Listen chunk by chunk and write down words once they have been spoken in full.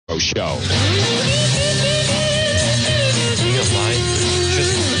Show.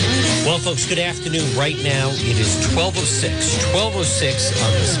 Well, folks, good afternoon. Right now, it is 12:06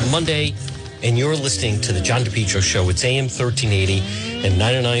 on this Monday, and you're listening to the John DePietro Show. It's AM 1380 and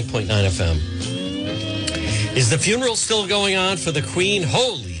 99.9 FM. Is the funeral still going on for the Queen?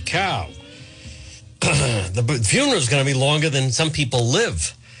 Holy cow. The funeral is going to be longer than some people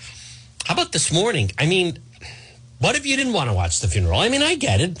live. How about this morning? I mean, what if you didn't want to watch the funeral? I mean, I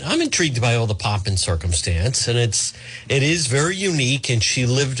get it. I'm intrigued by all the pomp and circumstance, and it is very unique, and she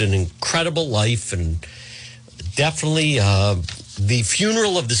lived an incredible life, and definitely the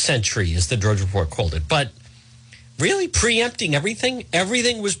funeral of the century, as the Drudge Report called it. But really preempting everything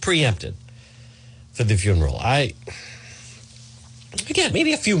was preempted for the funeral. Again,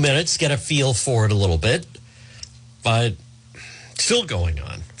 maybe a few minutes, get a feel for it a little bit, but still going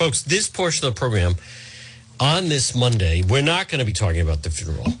on. Folks, this portion of the program on this Monday, we're not going to be talking about the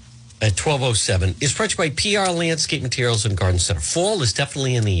funeral at 12:07. It's brought to you by PR Landscape Materials and Garden Center. Fall is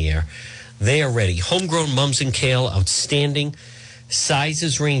definitely in the air. They are ready. Homegrown mums and kale, outstanding.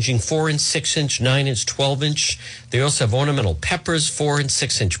 Sizes ranging 4 and 6 inch, 9 inch, 12 inch. They also have ornamental peppers, 4 and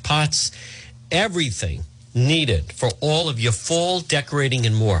 6 inch pots. Everything needed for all of your fall decorating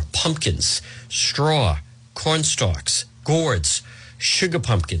and more. Pumpkins, straw, corn stalks, gourds, sugar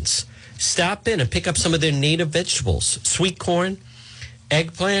pumpkins. Stop in and pick up some of their native vegetables. Sweet corn,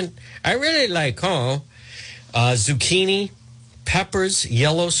 eggplant. I really like zucchini, peppers,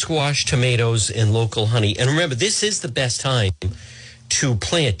 yellow squash, tomatoes, and local honey. And remember, this is the best time to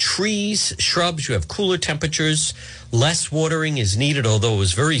plant trees, shrubs. You have cooler temperatures. Less watering is needed, although it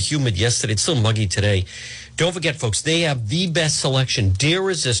was very humid yesterday. It's still muggy today. Don't forget, folks, they have the best selection.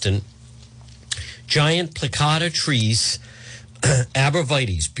 Deer-resistant, giant plicata trees,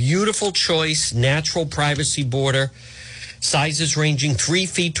 Abrevieties, beautiful choice, natural privacy border, sizes ranging 3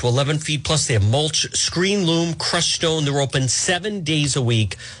 feet to 11 feet. Plus, they have mulch, screen loom, crushed stone. They're open 7 days a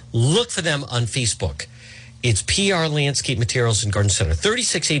week. Look for them on Facebook. It's PR Landscape Materials and Garden Center,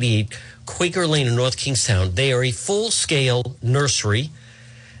 3688 Quaker Lane in North Kingstown. They are a full-scale nursery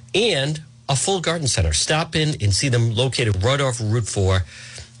and a full garden center. Stop in and see them located right off Route 4.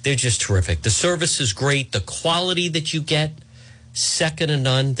 They're just terrific. The service is great. The quality that you get, second to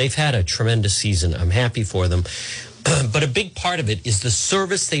none. They've had a tremendous season. I'm happy for them. But a big part of it is the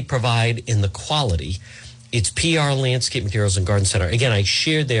service they provide in the quality. It's PR Landscape Materials and Garden Center. Again, I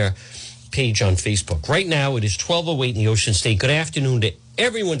shared their page on Facebook. Right now, it is 12:08 in the Ocean State. Good afternoon to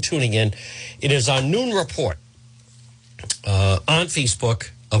everyone tuning in. It is our noon report on Facebook,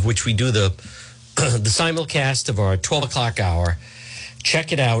 of which we do the simulcast of our 12 o'clock hour.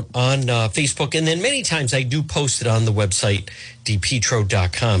 Check it out on Facebook. And then many times I do post it on the website,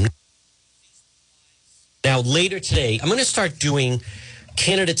 depetro.com. Now, later today, I'm going to start doing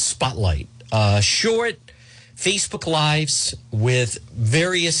candidate spotlight, short Facebook Lives with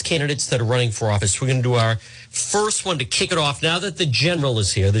various candidates that are running for office. We're going to do our first one to kick it off now that the general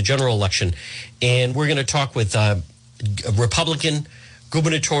is here, the general election. And we're going to talk with Republican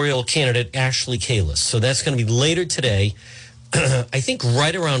gubernatorial candidate Ashley Kalus. So that's going to be later today. I think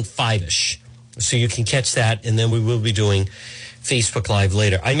right around 5-ish. So you can catch that, and then we will be doing Facebook Live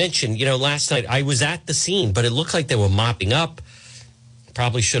later. I mentioned, last night I was at the scene, but it looked like they were mopping up.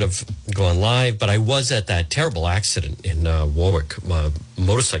 Probably should have gone live, but I was at that terrible accident in Warwick,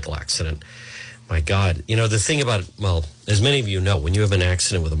 motorcycle accident. My God. The thing about it, well, as many of you know, when you have an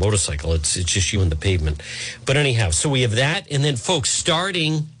accident with a motorcycle, it's just you and the pavement. But anyhow, so we have that, and then, folks,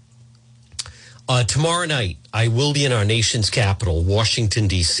 starting tomorrow night, I will be in our nation's capital, Washington,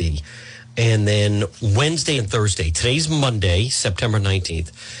 D.C., and then Wednesday and Thursday. Today's Monday, September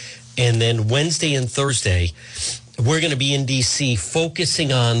 19th, and then Wednesday and Thursday, we're going to be in D.C.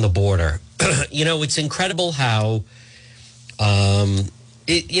 focusing on the border. It's incredible how,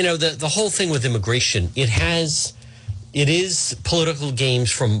 the whole thing with immigration, it is political games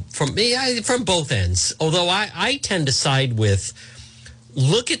from both ends. Although I tend to side with,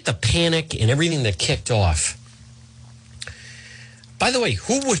 look at the panic and everything that kicked off. By the way,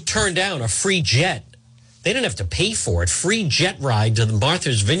 who would turn down a free jet? They didn't have to pay for it. Free jet ride to the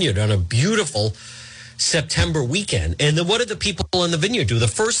Martha's Vineyard on a beautiful September weekend. And then what did the people in the vineyard do? The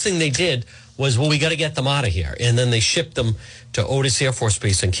first thing they did was, we got to get them out of here. And then they shipped them to Otis Air Force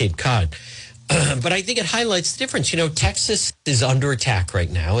Base on Cape Cod. But I think it highlights the difference. Texas is under attack right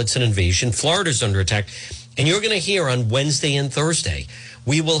now. It's an invasion. Florida's under attack. And you're going to hear on Wednesday and Thursday,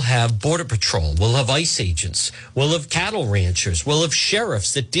 we will have Border Patrol. We'll have ICE agents. We'll have cattle ranchers. We'll have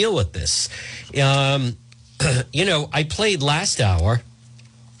sheriffs that deal with this. I played last hour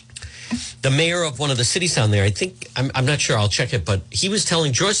the mayor of one of the cities down there, I think, I'm not sure, I'll check it, but he was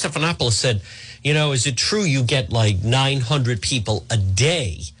telling, George Stephanopoulos said, is it true you get like 900 people a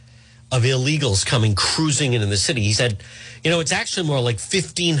day of illegals coming cruising into the city? He said, it's actually more like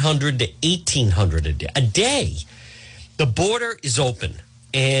 1,500 to 1,800 a day. The border is open.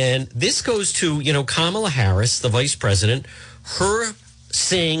 And this goes to, Kamala Harris, the vice president, her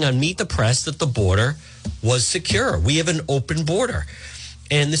saying on Meet the Press that the border was secure. We have an open border.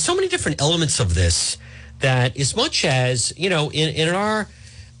 And there's so many different elements of this that as much as, in our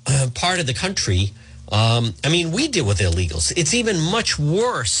part of the country, we deal with illegals. It's even much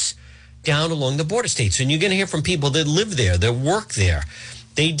worse down along the border states. And you're going to hear from people that live there, that work there.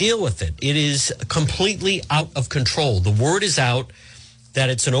 They deal with it. It is completely out of control. The word is out that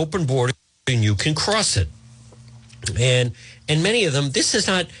it's an open border and you can cross it. And many of them, this is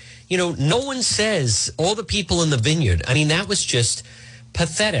not, no one says all the people in the vineyard. That was just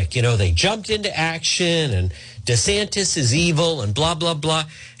pathetic. They jumped into action and DeSantis is evil and blah, blah, blah.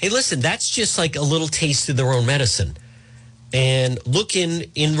 Hey, listen, that's just like a little taste of their own medicine. And look in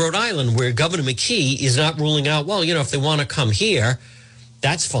Rhode Island where Governor McKee is not ruling out, well, if they want to come here,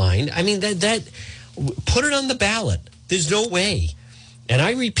 that's fine. That put it on the ballot. There's no way. And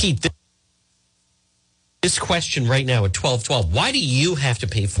I repeat this question right now at 12:12. Why do you have to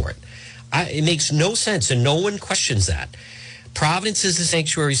pay for it? It makes no sense, and no one questions that. Providence is a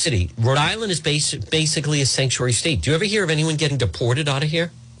sanctuary city. Rhode Island is basically a sanctuary state. Do you ever hear of anyone getting deported out of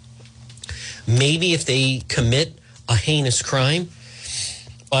here? Maybe if they commit a heinous crime.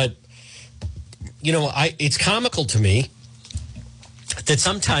 But, it's comical to me that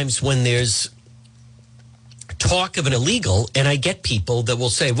sometimes when there's talk of an illegal, and I get people that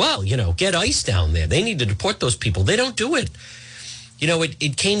will say, well, get ICE down there. They need to deport those people. They don't do it.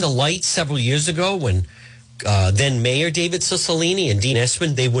 It came to light several years ago when then Mayor David Cicilline and Dean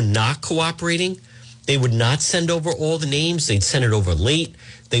Esmond, they were not cooperating. They would not send over all the names. They'd send it over late.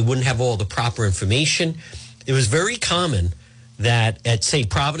 They wouldn't have all the proper information. It was very common that at, say,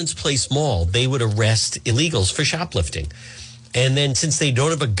 Providence Place Mall, they would arrest illegals for shoplifting. And then since they don't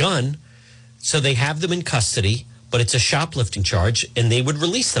have a gun, so they have them in custody, but it's a shoplifting charge, and they would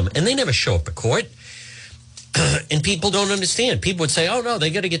release them. And they never show up at court. And people don't understand. People would say, oh, no,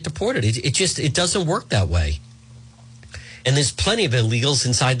 they got to get deported. It doesn't work that way. And there's plenty of illegals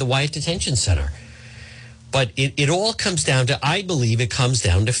inside the Wyatt Detention Center. But it all comes down to, I believe it comes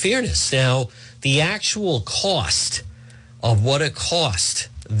down to fairness. Now, the actual cost of what it cost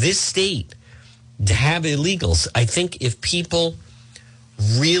this state to have illegals, I think if people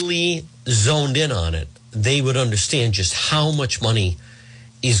really zoned in on it, they would understand just how much money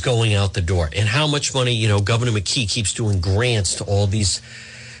is going out the door and how much money, Governor McKee keeps doing grants to all these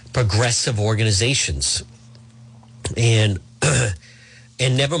progressive organizations. And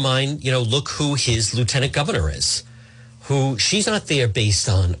never mind, look who his lieutenant governor is, who she's not there based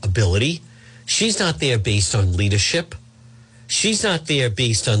on ability. She's not there based on leadership. She's not there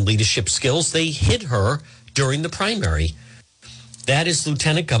based on leadership skills. They hid her during the primary. That is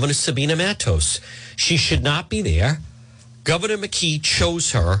Lieutenant Governor Sabina Matos. She should not be there. Governor McKee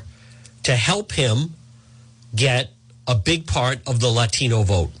chose her to help him get a big part of the Latino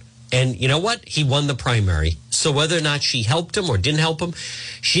vote. And you know what? He won the primary. So whether or not she helped him or didn't help him,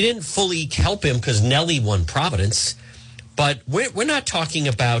 she didn't fully help him because Nellie won Providence. But we're not talking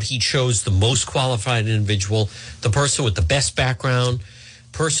about he chose the most qualified individual, the person with the best background,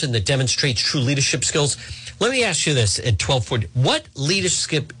 person that demonstrates true leadership skills. Let me ask you this at 12:40. What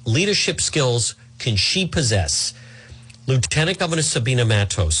leadership skills can she possess? Lieutenant Governor Sabina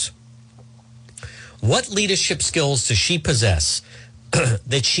Matos. What leadership skills does she possess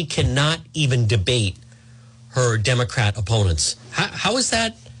that she cannot even debate her Democrat opponents? How is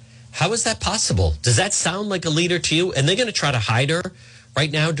that? How is that possible? Does that sound like a leader to you? And they're going to try to hide her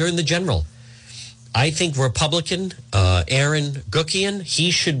right now during the general. I think Republican Aaron Guckian,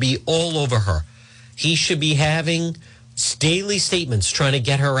 he should be all over her. He should be having daily statements trying to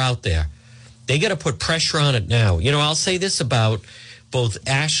get her out there. They got to put pressure on it now. I'll say this about both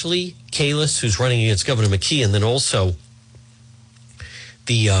Ashley Kalis, who's running against Governor McKee, and then also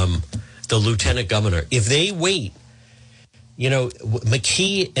the lieutenant governor. If they wait,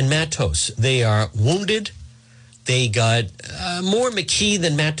 McKee and Matos, they are wounded. They got more McKee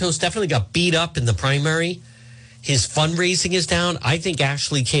than Matos. Definitely got beat up in the primary. His fundraising is down. I think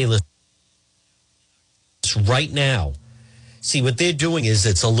Ashley Kalis right now. See, what they're doing is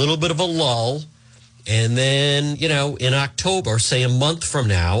it's a little bit of a lull. And then, in October, say a month from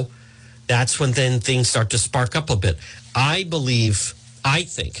now, that's when then things start to spark up a bit. I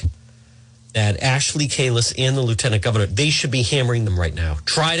think that Ashley Kalis and the lieutenant governor, they should be hammering them right now.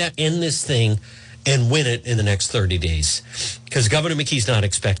 Try to end this thing and win it in the next 30 days, because Governor McKee's not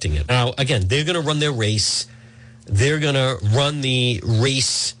expecting it. Now, again, they're going to run their race. They're going to run the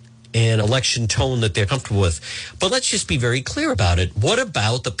race and election tone that they're comfortable with. But let's just be very clear about it. What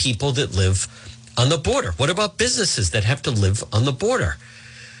about the people that live on the border? What about businesses that have to live on the border?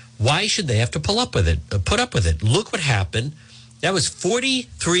 Why should they have to put up with it? Look what happened. That was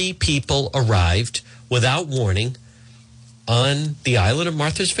 43 people arrived without warning on the island of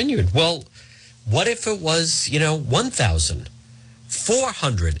Martha's Vineyard. Well, what if it was,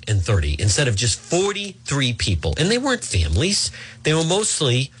 1,430 instead of just 43 people? And they weren't families. They were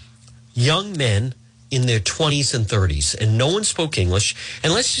mostly young men in their 20s and 30s, and no one spoke English.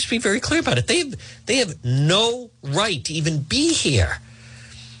 And let's just be very clear about it. They have no right to even be here.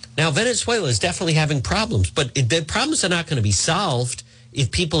 Now, Venezuela is definitely having problems, but the problems are not going to be solved if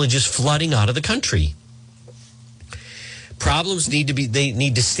people are just flooding out of the country. Problems need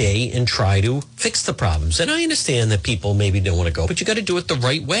to stay and try to fix the problems. And I understand that people maybe don't want to go, but you got to do it the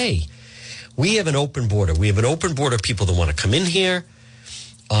right way. We have an open border. We have an open border of people that want to come in here.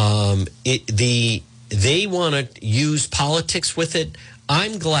 They want to use politics with it.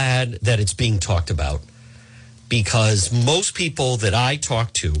 I'm glad that it's being talked about, because most people that I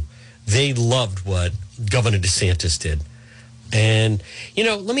talked to, they loved what Governor DeSantis did. And,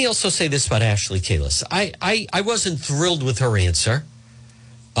 let me also say this about Ashley Kalis. I wasn't thrilled with her answer.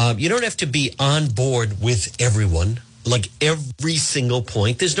 You don't have to be on board with everyone, like every single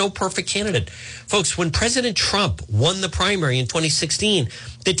point. There's no perfect candidate. Folks, when President Trump won the primary in 2016,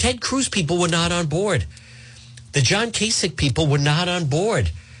 the Ted Cruz people were not on board. The John Kasich people were not on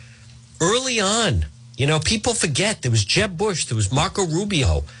board. Early on, people forget there was Jeb Bush, there was Marco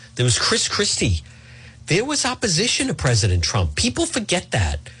Rubio, there was Chris Christie. There was opposition to President Trump. People forget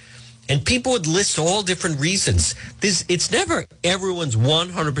that. And people would list all different reasons. It's never everyone's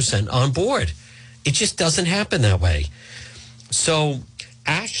 100% on board. It just doesn't happen that way. So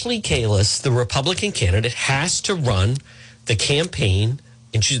Ashley Kalis, the Republican candidate, has to run the campaign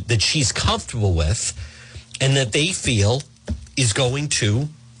that she's comfortable with and that they feel is going to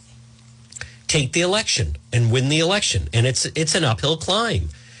take the election and win the election. And it's an uphill climb.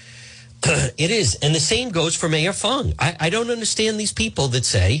 It is. And the same goes for Mayor Fung. I don't understand these people that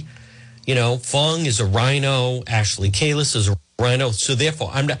say, Fung is a rhino, Ashley Kalis is a rhino, so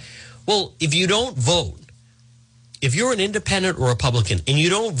therefore I'm not. Well, if you don't vote, if you're an independent or Republican and you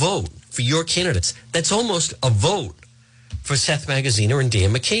don't vote for your candidates, that's almost a vote for Seth Magaziner and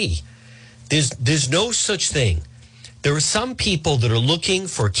Dan McKee. There's no such thing. There are some people that are looking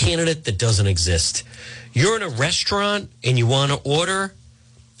for a candidate that doesn't exist. You're in a restaurant and you want to order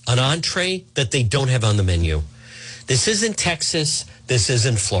an entree that they don't have on the menu. This isn't Texas. This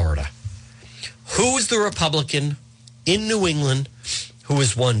isn't Florida. Who is the Republican in New England who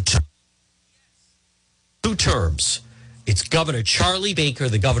has won two terms? It's Governor Charlie Baker,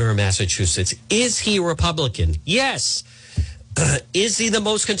 the governor of Massachusetts. Is he a Republican? Yes. Is he the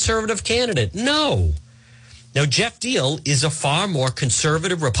most conservative candidate? No. Now, Jeff Deal is a far more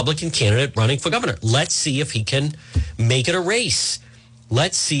conservative Republican candidate running for governor. Let's see if he can make it a race.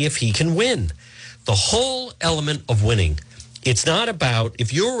 Let's see if he can win. The whole element of winning, it's not about,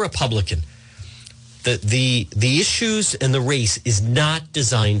 if you're a Republican, the issues and the race is not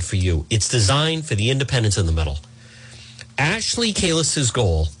designed for you. It's designed for the independents in the middle. Ashley Kalis's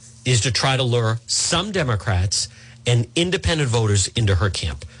goal is to try to lure some Democrats and independent voters into her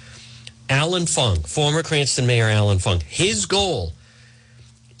camp. Alan Fung, former Cranston Mayor Alan Fung, his goal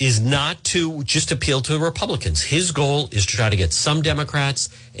is not to just appeal to the Republicans. His goal is to try to get some Democrats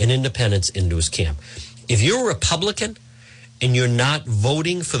and independents into his camp. If you're a Republican and you're not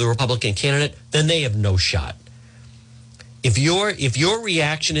voting for the Republican candidate, then they have no shot. If your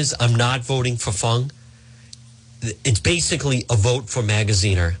reaction is, I'm not voting for Fung, it's basically a vote for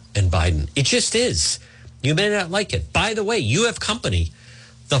Magaziner and Biden. It just is. You may not like it. By the way, you have company.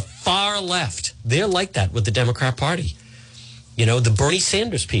 The far left, they're like that with the Democrat Party. The Bernie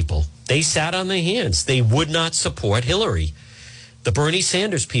Sanders people, they sat on their hands. They would not support Hillary. The Bernie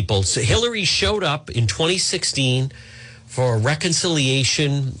Sanders people, so Hillary showed up in 2016 for a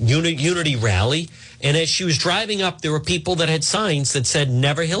reconciliation unity rally. And as she was driving up, there were people that had signs that said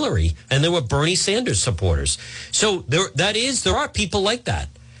never Hillary. And there were Bernie Sanders supporters. So there are people like that.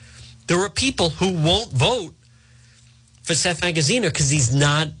 There are people who won't vote for Seth Magaziner because he's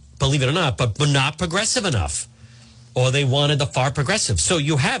not, believe it or not, but not progressive enough. Or they wanted the far progressive. So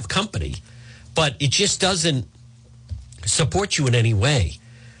you have company, but it just doesn't support you in any way.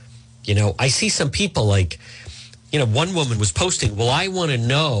 I see some people like, one woman was posting, well, I want to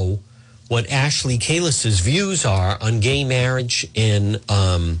know what Ashley Kalis's views are on gay marriage and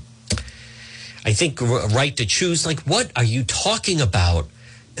I think right to choose. Like, what are you talking about?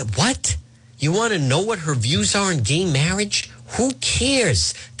 What? You want to know what her views are on gay marriage? Who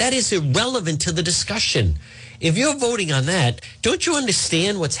cares? That is irrelevant to the discussion. If you're voting on that, don't you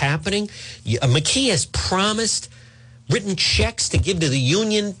understand what's happening? McKee has promised written checks to give to the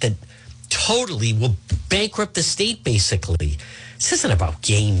union that totally will bankrupt the state, basically. This isn't about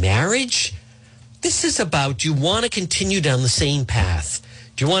gay marriage. This is about, do you want to continue down the same path?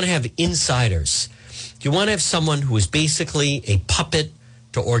 Do you want to have insiders? Do you want to have someone who is basically a puppet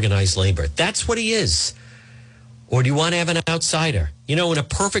to organized labor? That's what he is. Or do you want to have an outsider? You know, in a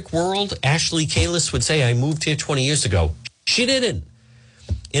perfect world, Ashley Kalis would say, I moved here 20 years ago. She didn't.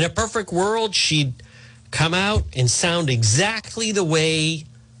 In a perfect world, she'd come out and sound exactly the way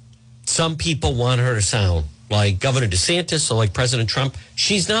some people want her to sound, like Governor DeSantis or like President Trump.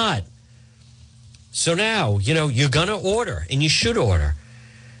 She's not. So now, you know, you're going to order, and you should order.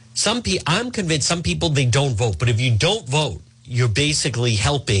 I'm convinced some people, they don't vote. But if you don't vote, you're basically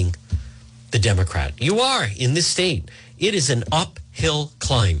helping the Democrat. You are in this state. It is an uphill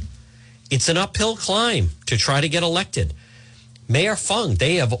climb. It's an uphill climb to try to get elected. Mayor Fung,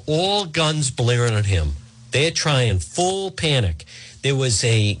 they have all guns blaring on him. They're trying full panic. There was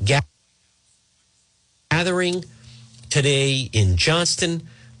a gathering today in Johnston,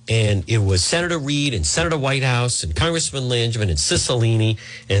 and it was Senator Reid and Senator Whitehouse and Congressman Langevin and Cicilline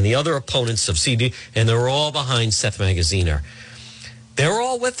and the other opponents of CD, and they're all behind Seth Magaziner. They're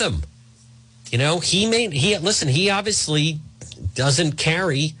all with him. You know, he obviously doesn't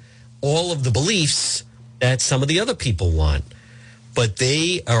carry all of the beliefs that some of the other people want, but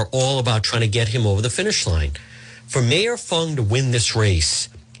they are all about trying to get him over the finish line. For Mayor Fung to win this race,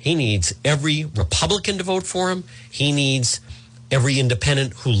 he needs every Republican to vote for him. He needs every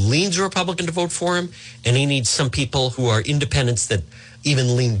independent who leans Republican to vote for him, and he needs some people who are independents that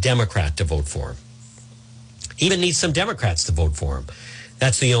even lean Democrat to vote for him. He even needs some Democrats to vote for him.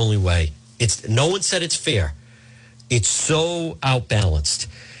 That's the only way. No one said it's fair. It's so outbalanced.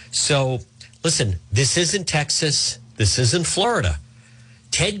 So, listen, this isn't Texas. This isn't Florida.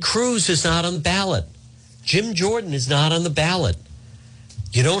 Ted Cruz is not on the ballot. Jim Jordan is not on the ballot.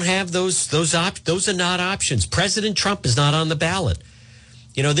 You don't have those are not options. President Trump is not on the ballot.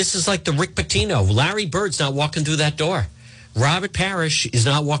 You know, this is like the Rick Pitino. Larry Bird's not walking through that door. Robert Parrish is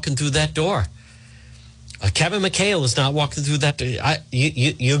not walking through that door. Kevin McHale is not walking through that.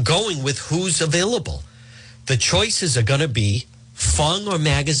 You're going with who's available. The choices are going to be Fung or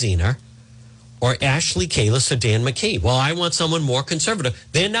Magaziner or Ashley Kalis or Dan McKee. Well, I want someone more conservative.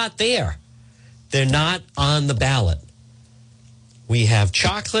 They're not there. They're not on the ballot. We have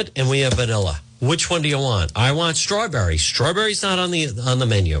chocolate and we have vanilla. Which one do you want? I want strawberry. Strawberry's not on the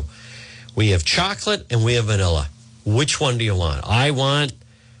menu. We have chocolate and we have vanilla. Which one do you want? I want,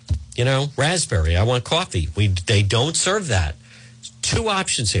 raspberry. I want coffee. They don't serve that. Two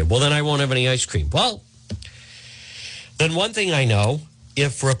options here. Well, then I won't have any ice cream. Well, then one thing I know,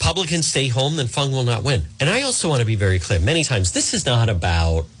 if Republicans stay home, then Fung will not win. And I also want to be very clear. Many times, this is not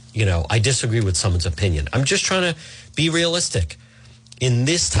about, I disagree with someone's opinion. I'm just trying to be realistic. In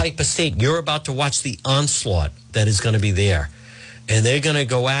this type of state, you're about to watch the onslaught that is going to be there. And they're going to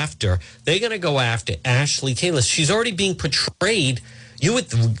go after Ashley Kalis. She's already being portrayed.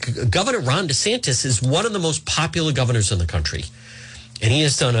 Governor Ron DeSantis is one of the most popular governors in the country. And he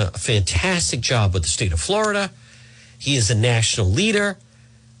has done a fantastic job with the state of Florida. He is a national leader.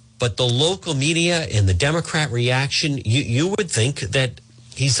 But the local media and the Democrat reaction, you would think that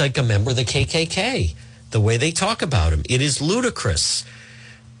he's like a member of the KKK. The way they talk about him, it is ludicrous.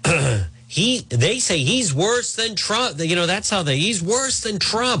 They say he's worse than Trump. That's how he's worse than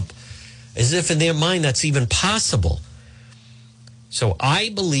Trump, as if in their mind that's even possible. So I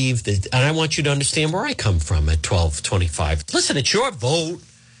believe that, and I want you to understand where I come from at 1225. Listen, it's your vote.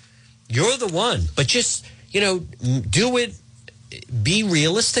 You're the one, but just, do it. Be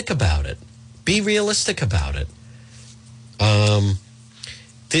realistic about it. Be realistic about it.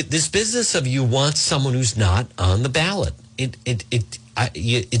 This business of you want someone who's not on the ballot,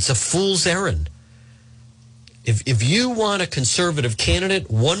 it's a fool's errand. If you want a conservative candidate,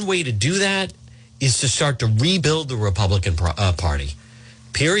 one way to do that is to start to rebuild the Republican Party,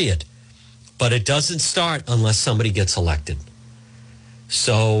 period. But it doesn't start unless somebody gets elected.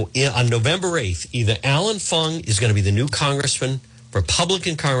 So on November 8th, either Alan Fung is going to be the new congressman,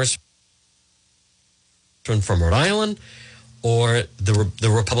 Republican congressman from Rhode Island, or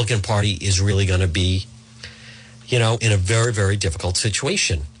the Republican Party is really going to be, in a very, very difficult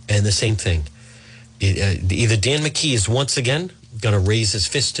situation. And the same thing, either Dan McKee is once again going to raise his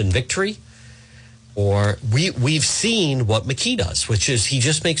fist in victory, or we've seen what McKee does, which is he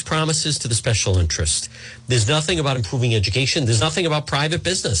just makes promises to the special interest. There's nothing about improving education. There's nothing about private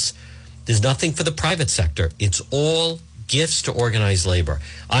business. There's nothing for the private sector. It's all gifts to organized labor.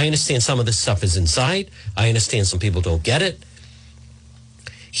 I understand some of this stuff is inside. I understand some people don't get it.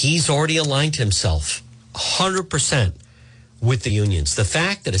 He's already aligned himself 100% with the unions. The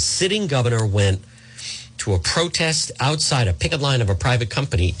fact that a sitting governor went to a protest outside a picket line of a private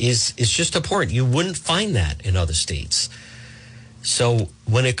company is just abhorrent. You wouldn't find that in other states. So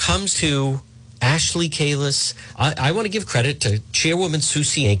when it comes to Ashley Kalus, I want to give credit to Chairwoman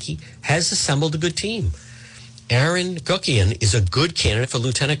Susie Yankee, has assembled a good team. Aaron Guckian is a good candidate for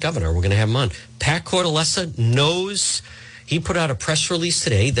lieutenant governor. We're going to have him on. Pat Cortellessa knows, he put out a press release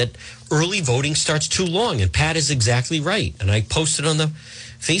today that early voting starts too long, and Pat is exactly right. And I posted on the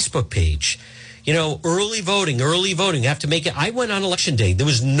Facebook page, you know, early voting, you have to make it. I went on election day. There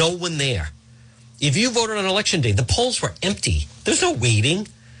was no one there. If you voted on election day, the polls were empty. There's no waiting.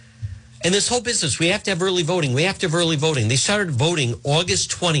 And this whole business, we have to have early voting. They started voting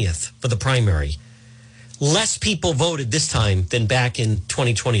August 20th for the primary. Less people voted this time than back in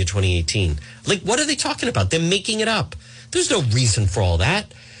 2020 or 2018. Like, what are they talking about? They're making it up. There's no reason for all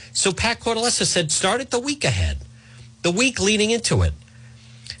that. So Pat Cortellessa said, start it the week ahead, the week leading into it.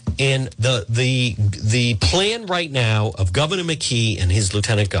 And the plan right now of Governor McKee and his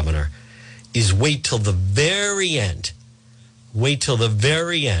lieutenant governor is wait till the very end.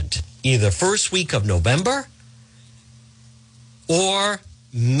 Either first week of November or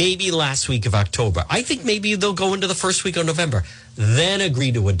maybe last week of October. I think maybe they'll go into the first week of November, then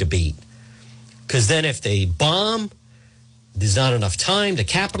agree to a debate. Because then if they bomb, there's not enough time to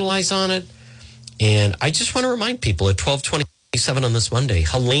capitalize on it. And I just want to remind people at 12:27 on this Monday,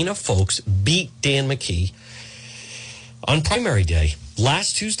 Helena Foulkes beat Dan McKee on primary day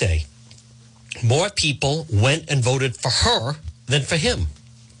last Tuesday. More people went and voted for her than for him.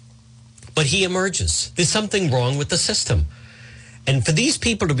 But he emerges. There's something wrong with the system. And for these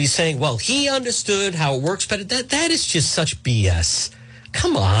people to be saying, well, he understood how it works better, that is just such BS.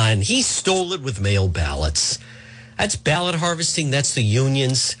 Come on. He stole it with mail ballots. That's ballot harvesting. That's the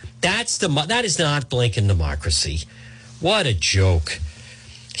unions. That is not blanket democracy. What a joke.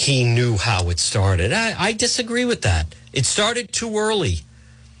 He knew how it started. I disagree with that. It started too early.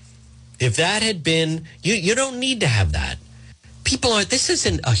 If that had been, you don't need to have that. This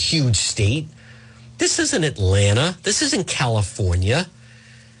isn't a huge state. This isn't Atlanta. This isn't California.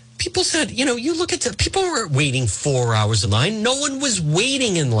 People said, you look at people were waiting 4 hours in line. No one was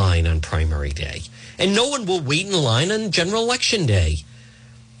waiting in line on primary day. And no one will wait in line on general election day.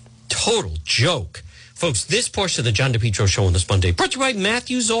 Total joke. Folks, this portion of the John DePetro Show on this Monday, brought to you by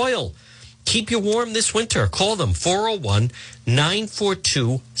Matthews Oil. Keep you warm this winter. Call them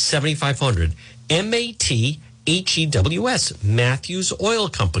 401-942-7500. MATHEWS, Matthews Oil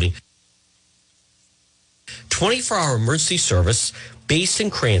Company. 24-hour emergency service based in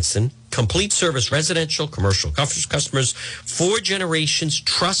Cranston. Complete service, residential, commercial customers, 4 generations,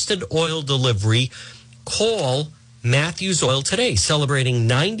 trusted oil delivery. Call Matthews Oil today, celebrating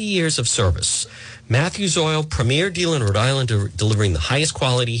 90 years of service. Matthews Oil, premier dealer in Rhode Island, delivering the highest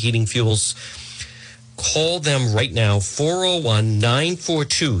quality heating fuels. Call them right now,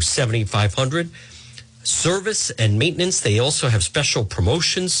 401-942-7500. Service and maintenance, they also have special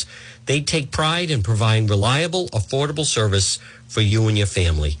promotions. They take pride in providing reliable, affordable service for you and your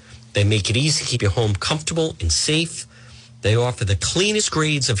family. They make it easy to keep your home comfortable and safe. They offer the cleanest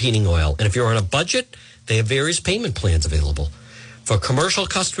grades of heating oil. And if you're on a budget, they have various payment plans available. For commercial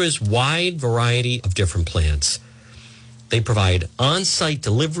customers, wide variety of different plans. They provide on-site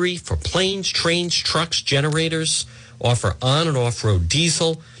delivery for planes, trains, trucks, generators, offer on- and off-road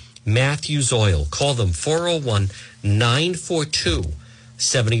diesel. Matthews Oil. Call them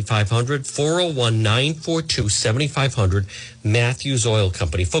 401-942-7500. 401-942-7500. Matthews Oil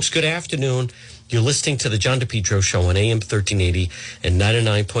Company. Folks, good afternoon. You're listening to the John DePetro Show on AM 1380 and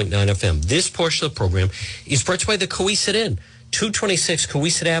 99.9 FM. This portion of the program is brought to you by the Coesit Inn, 226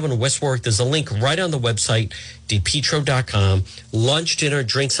 Coesit Avenue, West Warwick. There's a link right on the website, depetro.com. Lunch, dinner,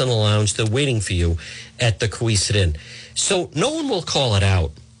 drinks in the lounge. They're waiting for you at the Coesit Inn. So no one will call it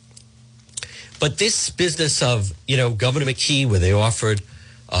out. But this business of, Governor McKee, where they offered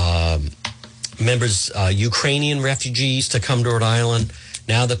Ukrainian refugees to come to Rhode Island,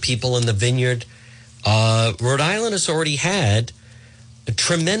 now the people in the vineyard, Rhode Island has already had a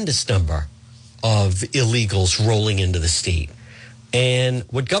tremendous number of illegals rolling into the state. And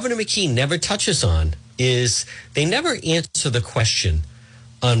what Governor McKee never touches on is they never answer the question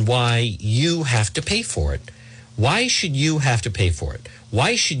on why you have to pay for it. Why should you have to pay for it?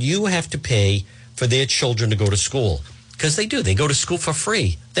 Why should you have to pay for their children to go to school? Because they do. They go to school for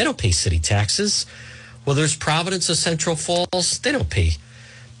free. They don't pay city taxes. Well, there's Providence or Central Falls. They don't pay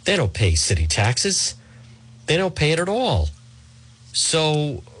city taxes. They don't pay it at all.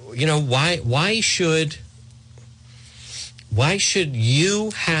 So, why should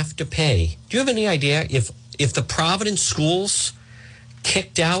you have to pay? Do you have any idea if the Providence schools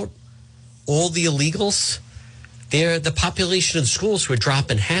kicked out all the illegals, the population of the schools would drop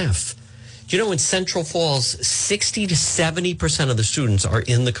in half. In Central Falls, 60 to 70% of the students are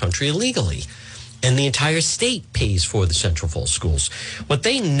in the country illegally, and the entire state pays for the Central Falls schools. What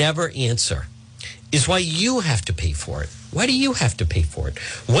they never answer is why you have to pay for it. Why do you have to pay for it?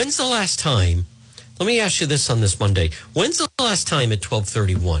 When's the last time, let me ask you this on this Monday, when's the last time at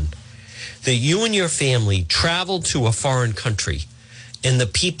 12:31 that you and your family traveled to a foreign country and the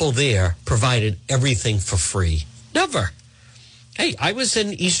people there provided everything for free? Never. Hey, I was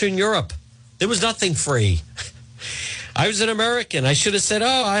in Eastern Europe. There was nothing free. I was an American. I should have said,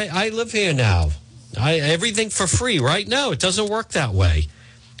 I live here now. Everything for free. Right now, it doesn't work that way.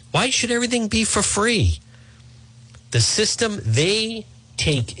 Why should everything be for free? The system, they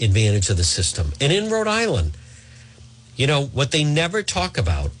take advantage of the system. And in Rhode Island, what they never talk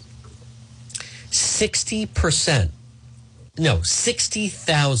about, 60,000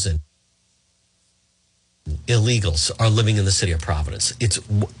 illegals are living in the city of Providence. It's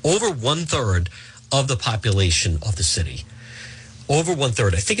over 1/3 of the population of the city. Over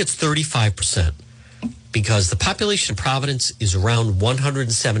 1/3. I think it's 35%, because the population of Providence is around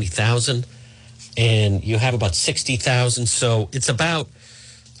 170,000, and you have about 60,000. So it's about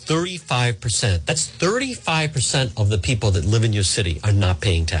 35%. That's 35% of the people that live in your city are not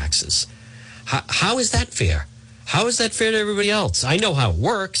paying taxes. How is that fair? How is that fair to everybody else? I know how it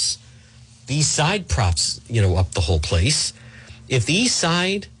works. The East Side props, up the whole place. If the East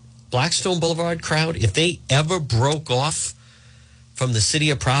Side, Blackstone Boulevard crowd, if they ever broke off from the city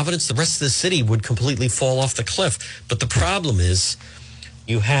of Providence, the rest of the city would completely fall off the cliff. But the problem is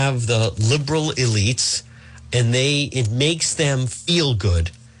you have the liberal elites, and it makes them feel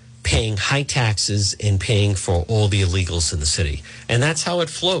good paying high taxes and paying for all the illegals in the city. And that's how it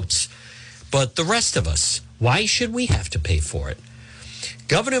floats. But the rest of us, why should we have to pay for it?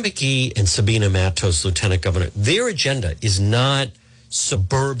 Governor McGee and Sabina Matos, Lieutenant Governor, their agenda is not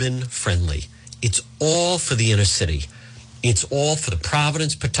suburban friendly. It's all for the inner city. It's all for the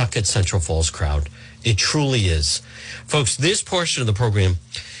Providence, Pawtucket, Central Falls crowd. It truly is. Folks, this portion of the program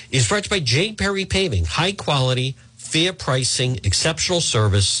is brought to you by J. Perry Paving. High quality, fair pricing, exceptional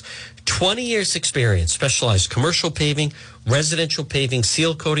service, 20 years experience, specialized commercial paving, residential paving,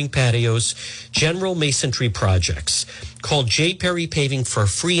 seal coating patios, general masonry projects. Call J. Perry Paving for a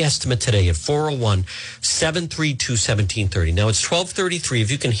free estimate today at 401-732-1730. Now it's 12:33.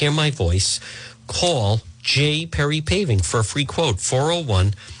 If you can hear my voice, call J. Perry Paving for a free quote.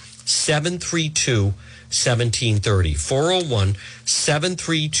 401-732-1730.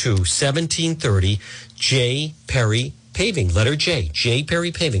 401-732-1730. J. Perry Paving, letter J. J.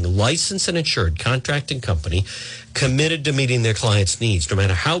 Perry Paving, licensed and insured contracting company, committed to meeting their clients' needs, no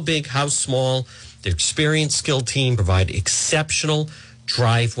matter how big, how small. Their experienced, skilled team provide exceptional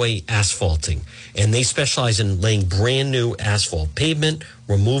driveway asphalting, and they specialize in laying brand new asphalt pavement,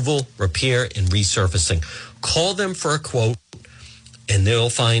 removal, repair, and resurfacing. Call them for a quote, and they'll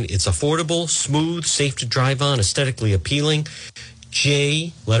find it's affordable, smooth, safe to drive on, aesthetically appealing.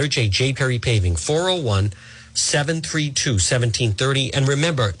 Letter J, J. Perry Paving, 401-732-1730. And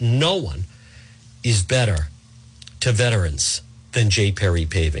remember, no one is better to veterans than J. Perry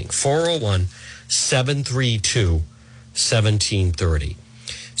Paving. 401-732-1730.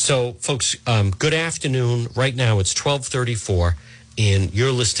 So, folks, good afternoon. Right now it's 12:34, and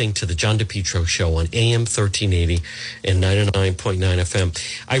you're listening to the John DePietro Show on AM 1380 and 99.9 FM.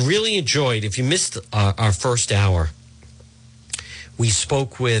 I really enjoyed, if you missed our first hour, we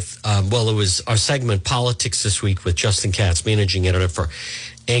spoke with, it was our segment Politics This Week with Justin Katz, managing editor for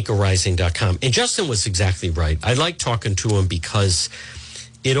anchorrising.com. And Justin was exactly right. I like talking to him because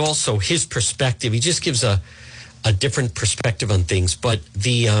it also, his perspective, he just gives a different perspective on things. But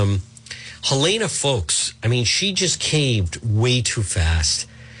the Helena Folks, she just caved way too fast.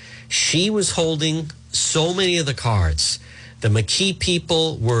 She was holding so many of the cards. The McKee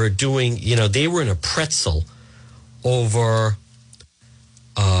people were doing, they were in a pretzel over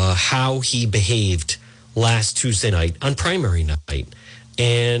how he behaved last Tuesday night on primary night.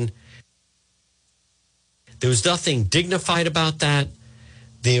 And there was nothing dignified about that.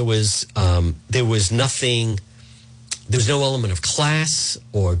 There was nothing, there was no element of class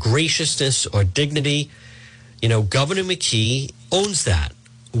or graciousness or dignity. Governor McKee owns that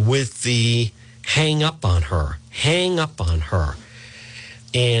with the hang up on her.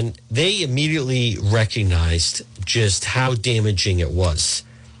 And they immediately recognized just how damaging it was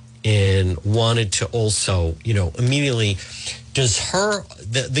and wanted to also, immediately,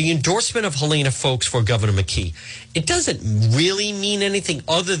 the endorsement of Helena Foulkes for Governor McKee, it doesn't really mean anything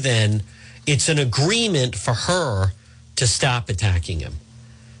other than it's an agreement for her to stop attacking him.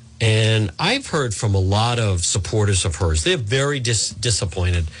 And I've heard from a lot of supporters of hers. They're very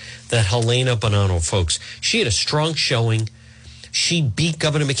disappointed that Helena Bonanno Foulkes, she had a strong showing. She beat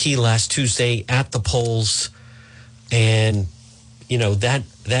Governor McKee last Tuesday at the polls. And,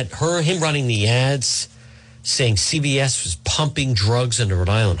 him running the ads saying CBS was pumping drugs into Rhode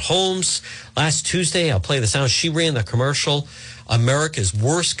Island homes. Last Tuesday, I'll play the sound. She ran the commercial, America's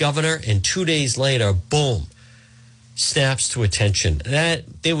worst governor. And 2 days later, boom, snaps to attention.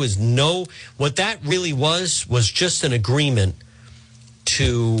 What that really was just an agreement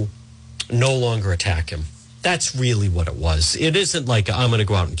to no longer attack him. That's really what it was. It isn't like I'm going to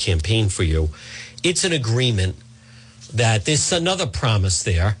go out and campaign for you. It's an agreement that there's another promise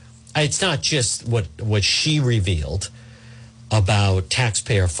there. It's not just what she revealed about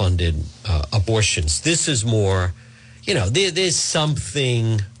taxpayer-funded abortions. This is more, there's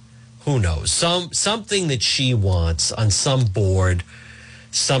something, who knows, something that she wants on some board,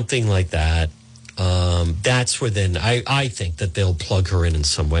 something like that. That's where then I think that they'll plug her in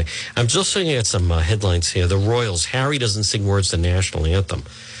some way. I'm just looking at some headlines here. The Royals, Harry doesn't sing words to the national anthem,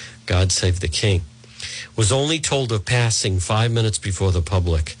 God Save the King, was only told of passing 5 minutes before the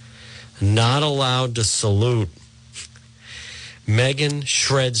public. Not allowed to salute. Meghan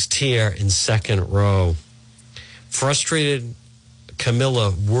shreds tear in second row. Frustrated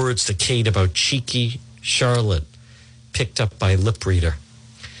Camilla words to Kate about cheeky Charlotte, picked up by lip reader.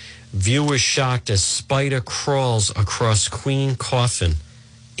 Viewers shocked as spider crawls across Queen coffin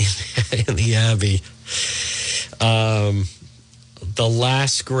in the Abbey. The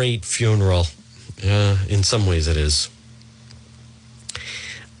last great funeral. In some ways it is.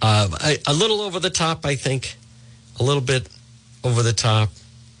 A little over the top, I think. A little bit over the top.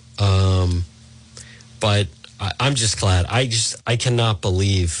 But I'm just glad. I cannot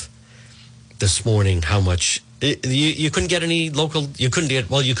believe this morning how much you couldn't get any local. You couldn't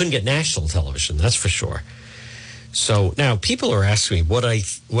get national television. That's for sure. So now people are asking me what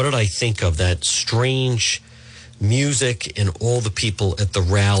did I think of that strange music and all the people at the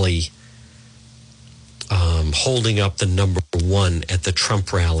rally holding up the number one at the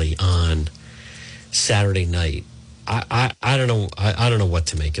Trump rally on Saturday night. I don't know. I don't know what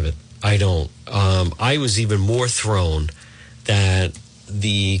to make of it. I don't. I was even more thrown that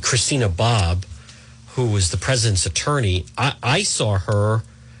the Christina Bobb, who was the president's attorney, I saw her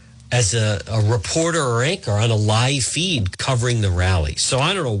as a reporter or anchor on a live feed covering the rally. So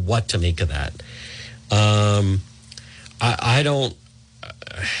I don't know what to make of that. I don't.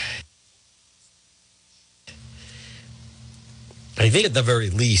 I think at the very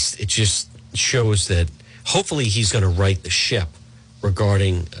least, it just shows that hopefully he's going to right the ship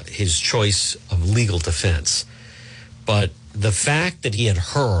regarding his choice of legal defense. But the fact that he had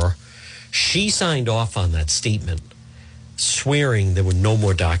she signed off on that statement, swearing there were no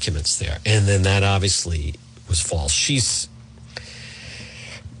more documents there. And then that obviously was false.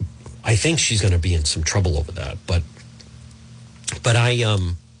 I think she's going to be in some trouble over that. But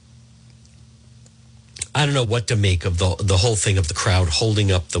I don't know what to make of the whole thing of the crowd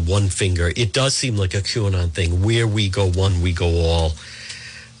holding up the one finger. It does seem like a QAnon thing. Where we go one, we go all.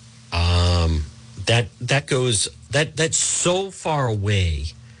 That's so far away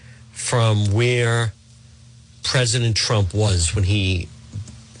from where President Trump was when he,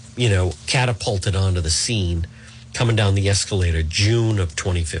 catapulted onto the scene, coming down the escalator, June of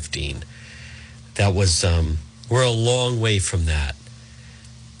 2015. That was, we're a long way from that.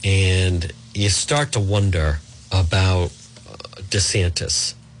 And you start to wonder about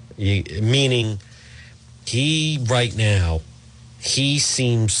DeSantis, meaning right now, he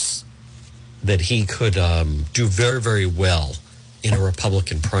seems that he could do very, very well in a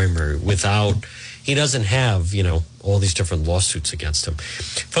Republican primary he doesn't have, all these different lawsuits against him.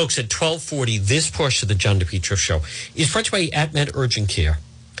 Folks, at 12:40, this portion of the John DePetro Show is brought to you by AtMed Urgent Care.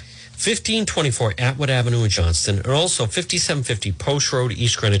 1524 Atwood Avenue in Johnston, and also 5750 Post Road,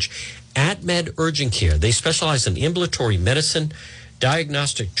 East Greenwich. AtMed Urgent Care. They specialize in ambulatory medicine.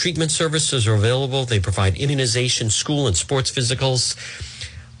 Diagnostic treatment services are available. They provide immunization, school and sports physicals,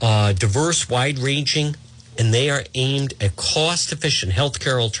 diverse, wide-ranging, and they are aimed at cost-efficient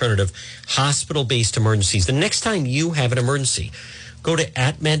healthcare alternative, hospital-based emergencies. The next time you have an emergency, go to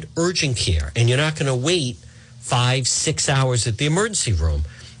AtMed Urgent Care, and you're not going to wait 5, 6 hours at the emergency room.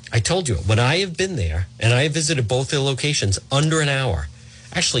 I told you, when I have been there, and I have visited both their locations, under an hour,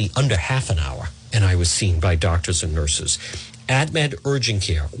 actually under half an hour, and I was seen by doctors and nurses. AdMed Urgent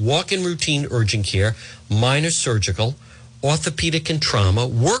Care, walk-in routine urgent care, minor surgical, orthopedic and trauma,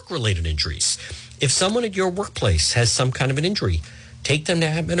 work-related injuries. If someone at your workplace has some kind of an injury, take them to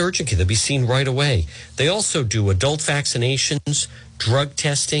AdMed Urgent Care. They'll be seen right away. They also do adult vaccinations, drug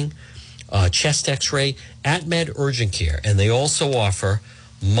testing, chest x-ray, AdMed Urgent Care. And they also offer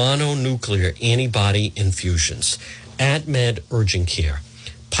mononuclear antibody infusions. AdMed Urgent Care.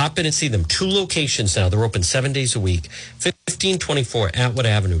 Pop in and see them. 2 locations now. They're open 7 days a week. 1524 Atwood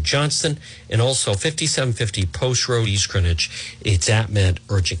Avenue, Johnston, and also 5750 Post Road, East Greenwich. It's AdMed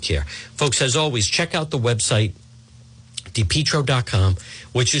Urgent Care. Folks, as always, check out the website, DePietro.com,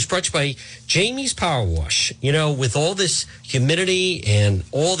 which is brought to you by Jamie's Power Wash. You know, with all this humidity and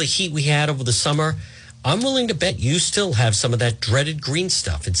all the heat we had over the summer, I'm willing to bet you still have some of that dreaded green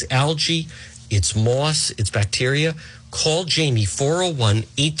stuff. It's algae, it's moss, it's bacteria. Call Jamie,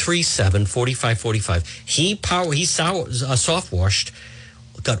 401-837-4545. He's soft washed,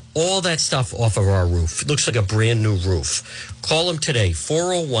 got all that stuff off of our roof. It looks like a brand new roof. Call him today,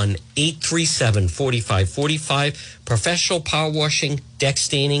 401-837-4545. Professional power washing, deck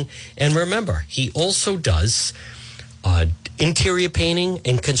staining. And remember, he also does interior painting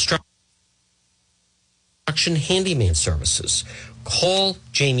and construction handyman services. Call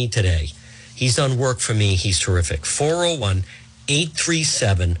Jamie today. He's done work for me. He's terrific.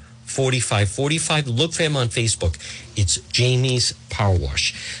 401-837-4545. Look for him on Facebook. It's Jamie's Power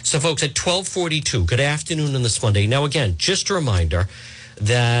Wash. So, folks, at 12:42, good afternoon on this Monday. Now, again, just a reminder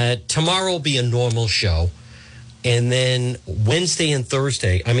that tomorrow will be a normal show. And then Wednesday and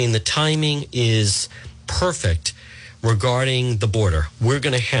Thursday, the timing is perfect regarding the border. We're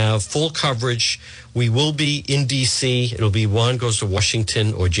going to have full coverage. We will be in D.C. It'll be Juan goes to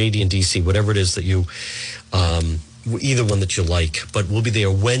Washington or JD in D.C., whatever it is that you, either one that you like. But we'll be there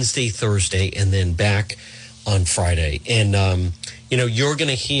Wednesday, Thursday, and then back on Friday. And, you're going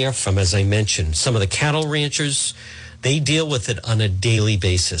to hear from, as I mentioned, some of the cattle ranchers. They deal with it on a daily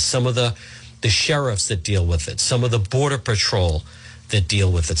basis. Some of the sheriffs that deal with it. Some of the Border Patrol that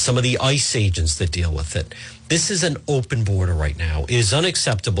deal with it. Some of the ICE agents that deal with it. This is an open border right now. It is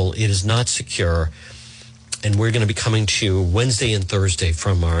unacceptable. It is not secure. And we're going to be coming to you Wednesday and Thursday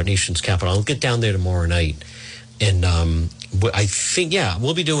from our nation's capital. I'll get down there tomorrow night. And I think,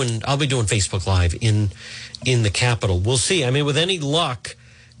 I'll be doing Facebook Live in the Capitol. We'll see. With any luck,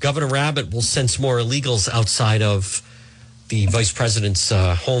 Governor Abbott will send some more illegals outside of the vice president's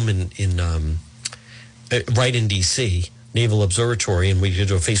home right in D.C., Naval Observatory, and we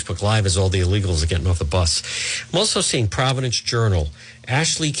do a Facebook Live as all the illegals are getting off the bus. I'm also seeing Providence Journal.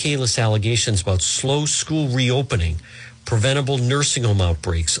 Ashley Kalis allegations about slow school reopening, preventable nursing home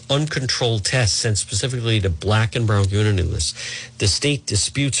outbreaks, uncontrolled tests sent specifically to black and brown communities. The state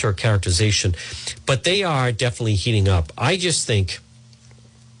disputes her characterization, but they are definitely heating up. I just think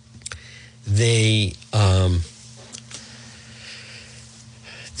that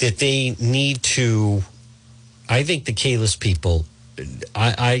they need to. I think the Kalis people,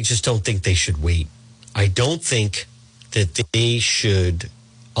 I just don't think they should wait. I don't think that they should.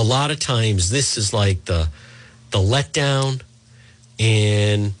 A lot of times this is like the letdown,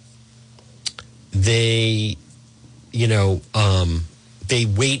 and they, they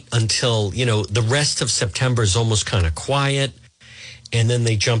wait until, the rest of September is almost kind of quiet, and then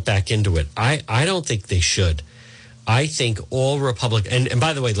they jump back into it. I don't think they should. I think all Republicans, and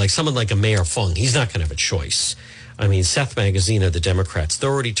by the way, like someone like a Mayor Fung, he's not going to have a choice. Seth Magaziner, the Democrats, they're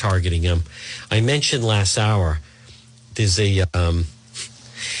already targeting him. I mentioned last hour, there's a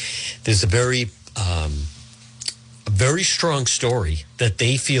very strong story that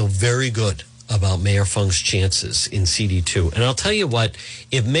they feel very good about Mayor Fung's chances in CD2. And I'll tell you what,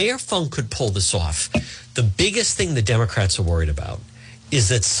 if Mayor Fung could pull this off, the biggest thing the Democrats are worried about is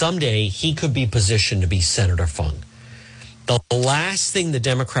that someday he could be positioned to be Senator Fung. The last thing the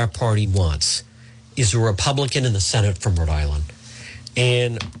Democrat Party wants is a Republican in the Senate from Rhode Island.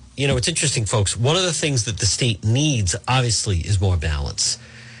 And, it's interesting, folks. One of the things that the state needs, obviously, is more balance.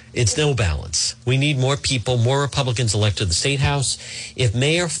 It's no balance. We need more people, more Republicans elected to the state house. If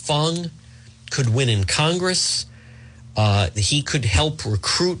Mayor Fung could win in Congress, he could help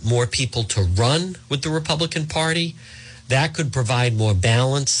recruit more people to run with the Republican Party. That could provide more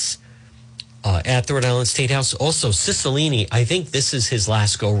balance at the Rhode Island State House. Also, Cicilline, I think this is his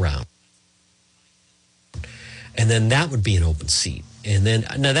last go-round. And then that would be an open seat. And then,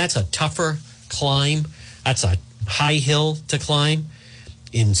 now that's a tougher climb. That's a high hill to climb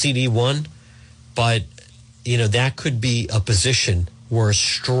in CD1. But that could be a position where a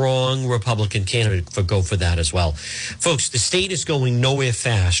strong Republican candidate would go for that as well. Folks, the state is going nowhere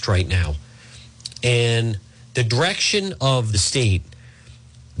fast right now. And the direction of the state,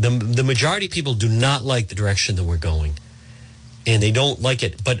 the majority of people do not like the direction that we're going. And they don't like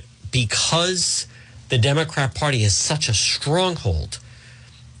it. But because the Democrat Party has such a stronghold,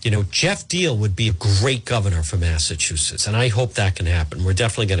 Jeff Deal would be a great governor for Massachusetts. And I hope that can happen. We're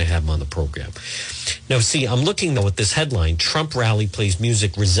definitely going to have him on the program. Now, see, I'm looking, though, at this headline. Trump rally plays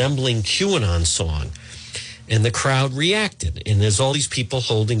music resembling QAnon song. And the crowd reacted. And there's all these people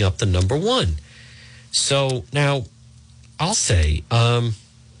holding up the number one. So now I'll say, I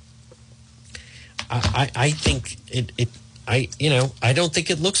think I don't think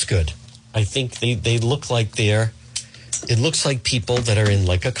it looks good. I think they look like it looks like people that are in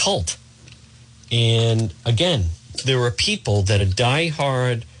like a cult. And again, there are people that are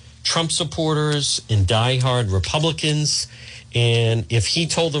diehard Trump supporters and diehard Republicans. And if he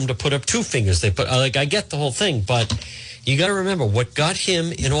told them to put up two fingers, they put, I get the whole thing, but you got to remember what got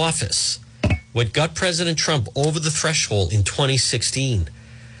him in office, what got President Trump over the threshold in 2016.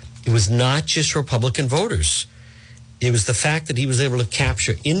 It was not just Republican voters. It was the fact that he was able to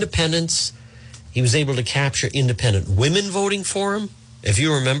capture independents. He was able to capture independent women voting for him. If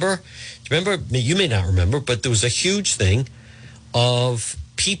you remember, you may not remember, but there was a huge thing of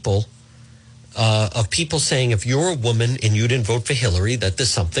people saying if you're a woman and you didn't vote for Hillary, that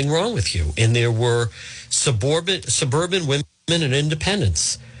there's something wrong with you. And there were suburban women and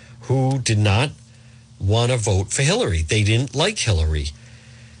independents who did not want to vote for Hillary. They didn't like Hillary.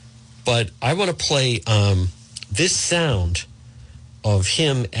 But I want to play this sound of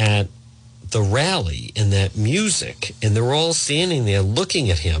him at the rally and that music, and they're all standing there looking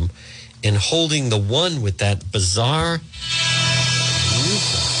at him and holding the one with that bizarre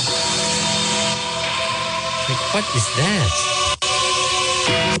music. Like, what is that?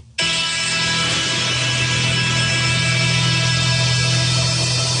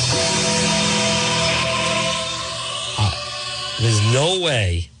 There's no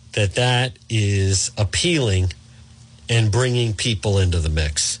way that is appealing and bringing people into the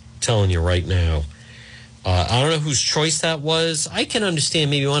mix. Telling you right now. I don't know whose choice that was. I can understand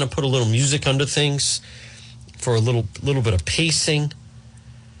maybe you want to put a little music under things for a little bit of pacing.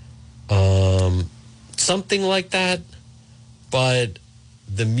 Something like that. But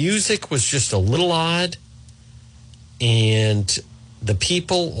the music was just a little odd. And the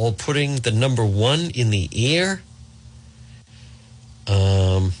people all putting the number one in the air.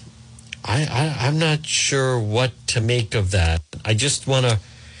 I'm not sure what to make of that. I just want to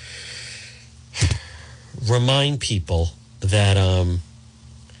remind people that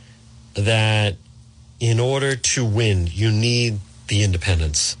that in order to win, you need the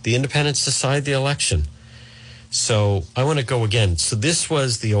independents. The independents decide the election. So I want to go again. So this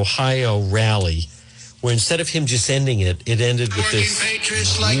was the Ohio rally, where instead of him just ending it, it ended with this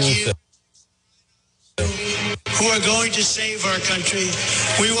patriots like you who are going to save our country.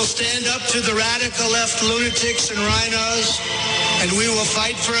 We will stand up to the radical left lunatics and rhinos, and we will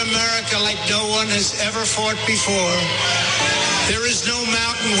fight for America like no one has ever fought before. There is no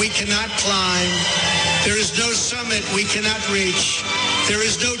mountain we cannot climb. There is no summit we cannot reach. There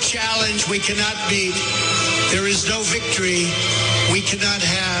is no challenge we cannot beat. There is no victory we cannot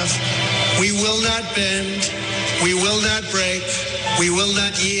have. We will not bend. We will not break. We will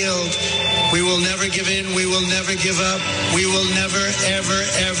not yield. We will never give in. We will never give up. We will never, ever,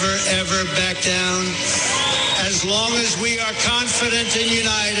 ever, ever back down. As long as we are confident and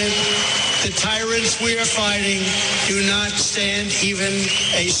united, the tyrants we are fighting do not stand even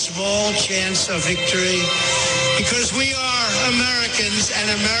a small chance of victory. Because we are Americans, and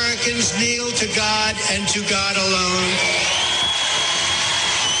Americans kneel to God and to God alone.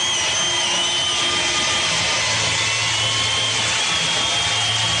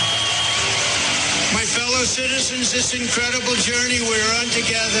 My fellow citizens, this incredible journey we're on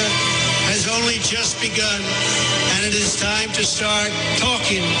together has only just begun, and it is time to start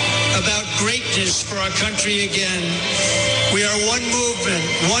talking about greatness for our country again. We are one movement,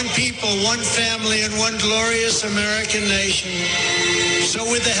 one people, one family, and one glorious American nation. So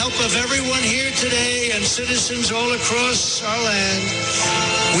with the help of everyone here today and citizens all across our land,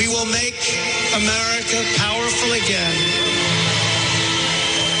 we will make America powerful again.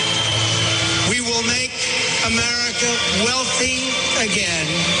 We will make America wealthy again.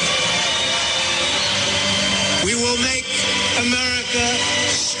 We will make America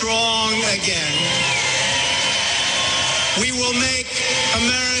strong again. We will make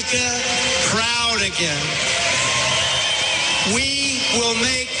America proud again. We will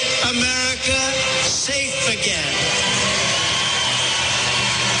make America safe again.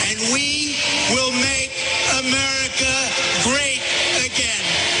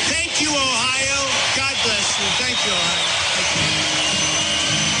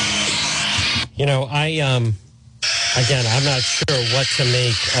 Again, I'm not sure what to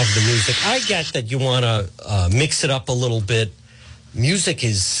make of the music. I get that you want to mix it up a little bit. Music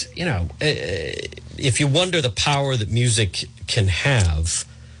is, if you wonder the power that music can have,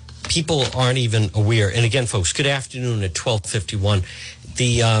 people aren't even aware. And again, folks, good afternoon at 12:51.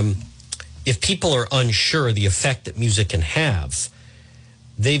 If people are unsure the effect that music can have,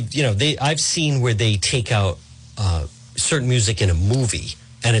 I've seen where they take out certain music in a movie,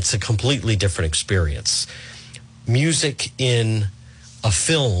 and it's a completely different experience. Music in a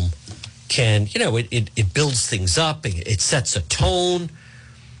film can, it builds things up. It sets a tone.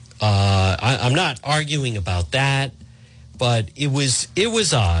 I'm not arguing about that, but it was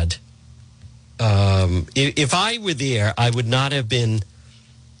odd. If I were there, I would not have been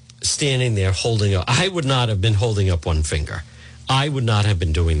standing there I would not have been holding up one finger. I would not have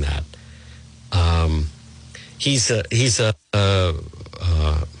been doing that.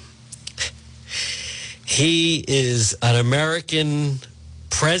 He is an American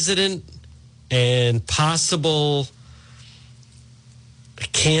president and possible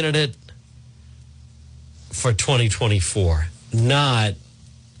candidate for 2024.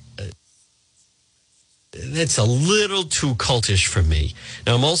 It's a little too cultish for me.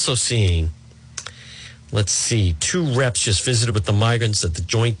 Now, I'm also seeing, let's see, 2 reps just visited with the migrants at the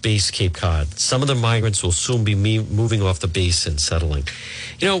Joint Base Cape Cod. Some of the migrants will soon be moving off the base and settling.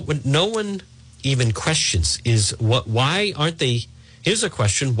 What no one even questions is why aren't they, here's a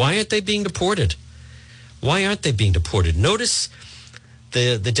question, why aren't they being deported? Why aren't they being deported? Notice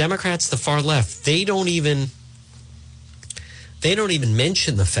the Democrats, the far left, they don't even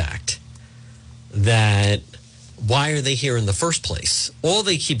mention the fact that why are they here in the first place? All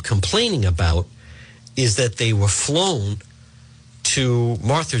they keep complaining about is that they were flown to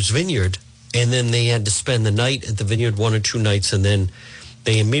Martha's Vineyard and then they had to spend the night at the vineyard, 1 or 2 nights, and then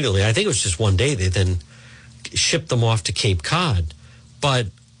they immediately, I think it was just one day, they then shipped them off to Cape Cod. But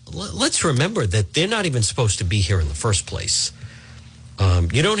let's remember that they're not even supposed to be here in the first place.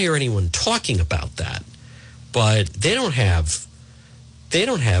 You don't hear anyone talking about that, but they don't have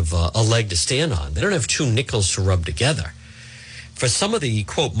a leg to stand on. They don't have 2 nickels to rub together. For some of the,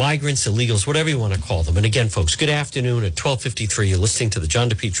 quote, migrants, illegals, whatever you want to call them. And again, folks, good afternoon at 12:53. You're listening to the John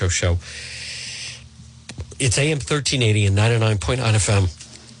DePietro Show. It's AM 1380 and 99.9 FM.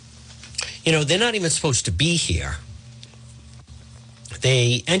 They're not even supposed to be here.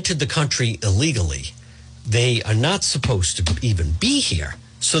 They entered the country illegally. They are not supposed to even be here.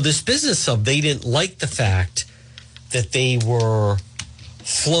 So this business of they didn't like the fact that they were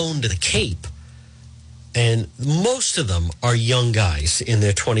flown to the Cape, and most of them are young guys in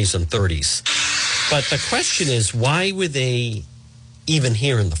their 20s and 30s. But the question is, why were they even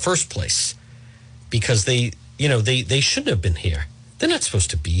here in the first place? Because they shouldn't have been here. They're not supposed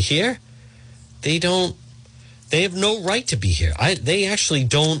to be here. They have no right to be here. They actually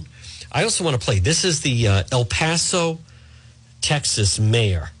don't. I also want to play. This is the El Paso, Texas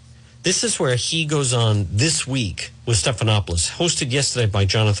mayor. This is where he goes on this week with Stephanopoulos, hosted yesterday by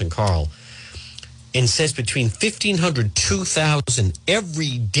Jonathan Karl, and says between 1,500, 2,000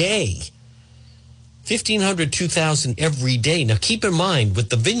 every day. 1,500, 2,000 every day. Now, keep in mind, with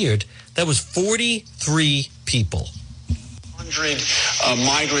the vineyard, that was 43 people. 100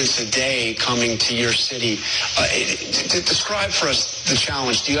 migrants a day coming to your city. Describe for us the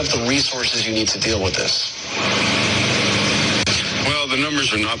challenge. Do you have the resources you need to deal with this? Well, the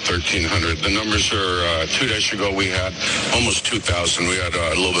numbers are not 1,300. The numbers are, 2 days ago we had almost 2,000. We had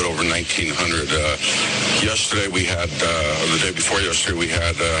a little bit over 1,900. Yesterday we had, the day before yesterday, we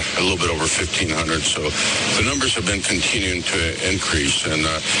had a little bit over 1,500. So the numbers have been continuing to increase. And,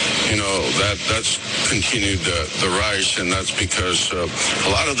 that's continued the rise. And that's because a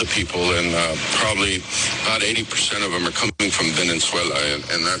lot of the people, and probably about 80% of them are coming from Venezuela.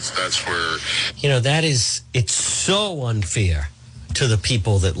 And that's where... it's so unfair to the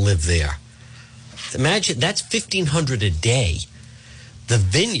people that live there. Imagine, that's 1,500 a day. The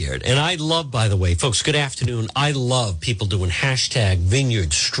vineyard, and I love, by the way, folks, good afternoon. I love people doing hashtag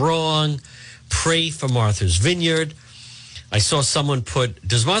Vineyard Strong, pray for Martha's Vineyard. I saw someone put,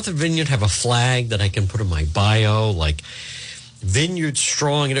 does Martha's Vineyard have a flag that I can put in my bio? Like, Vineyard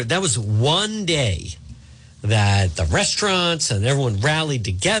Strong. That was one day that the restaurants and everyone rallied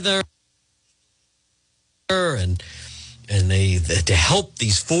together and they to help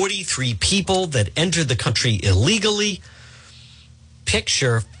these 43 people that entered the country illegally.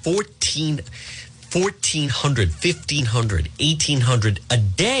 Picture 1,400, 1,500, 1,800 a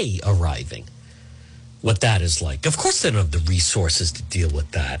day arriving. What that is like. Of course, they don't have the resources to deal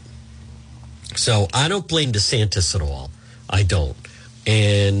with that. So I don't blame DeSantis at all. I don't.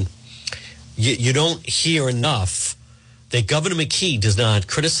 And you don't hear enough that Governor McKee does not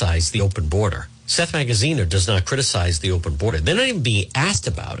criticize the open border. Seth Magaziner does not criticize the open border. They're not even being asked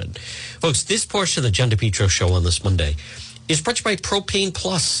about it. Folks, this portion of the John DePietro Show on this Monday is brought to you by Propane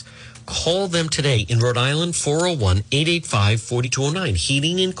Plus. Call them today in Rhode Island, 401-885-4209.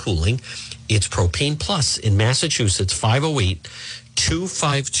 Heating and cooling, it's Propane Plus. In Massachusetts,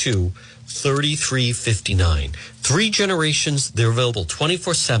 508-252-3359. 3 generations. They're available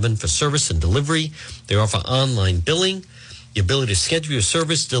 24/7 for service and delivery. They offer online billing, the ability to schedule your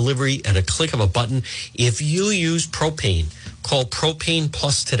service delivery at a click of a button. If you use propane, call Propane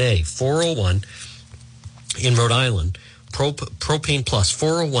Plus today, 401 in Rhode Island. Propane Plus,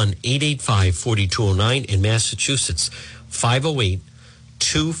 401-885-4209. In Massachusetts,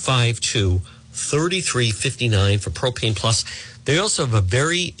 508-252-3359 for Propane Plus. They also have a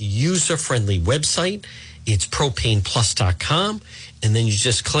very user-friendly website. It's propaneplus.com. And then you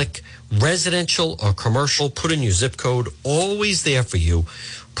just click residential or commercial, put in your zip code, always there for you.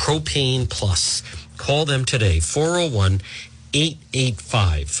 Propane Plus. Call them today,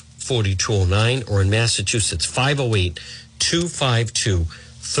 401-885-4209, or in Massachusetts,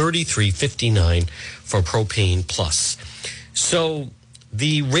 508-252-3359 for Propane Plus. So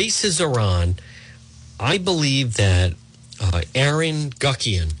the races are on. I believe that Aaron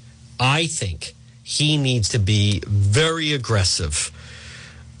Guckian, I think he needs to be very aggressive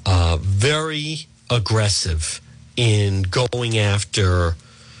in going after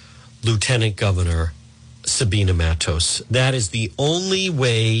Lieutenant Governor Sabina Matos. That is the only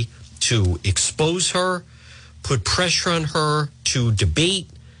way to expose her, put pressure on her to debate,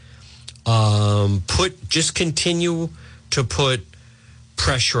 continue to put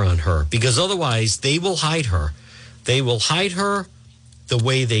pressure on her, because otherwise they will hide her. They will hide her the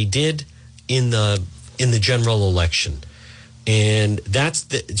way they did in the general election. And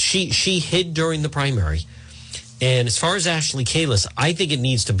she hid during the primary. And as far as Ashley Kalus, I think it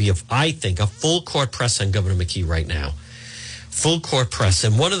needs to be a full court press on Governor McKee right now. Full court press.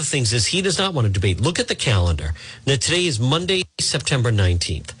 And one of the things is he does not want to debate. Look at the calendar. Now, today is Monday, September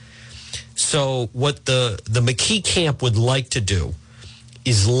 19th. So what the McKee camp would like to do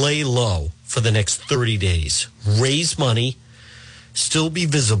is lay low for the next 30 days. Raise money, still be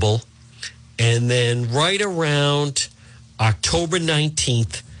visible, and then right around October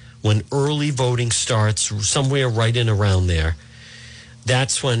 19th, when early voting starts, somewhere right in around there,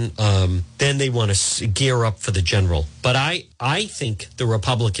 that's when then they want to gear up for the general. But I think the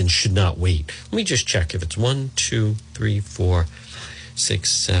Republicans should not wait. Let me just check if it's 1, 2, 3, 4, 6,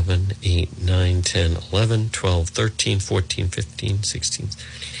 7, 8, 9, 10, 11, 12, 13, 14, 15, 16,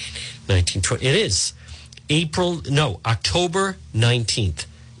 19, 20. It is October 19th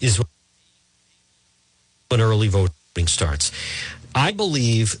is when early voting starts. I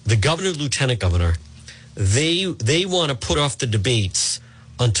believe the governor, lieutenant governor, they want to put off the debates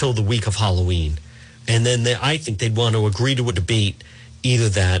until the week of Halloween. And then I think they'd want to agree to a debate either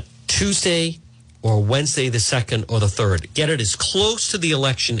that Tuesday or Wednesday the 2nd or the 3rd. Get it as close to the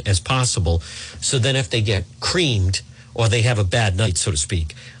election as possible. So then if they get creamed or they have a bad night, so to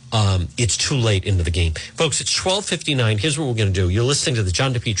speak, it's too late into the game. Folks, it's 12:59. Here's what we're going to do. You're listening to the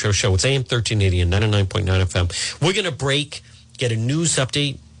John DePietro Show. It's AM 1380 and 99.9 FM. We're going to break, get a news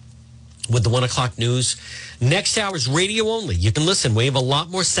update with the 1 o'clock news. Next hour is radio only. You can listen. We have a lot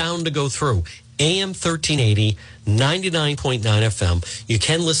more sound to go through. AM 1380, 99.9 FM. You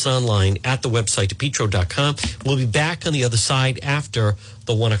can listen online at the website, depetro.com. We'll be back on the other side after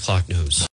the 1 o'clock news.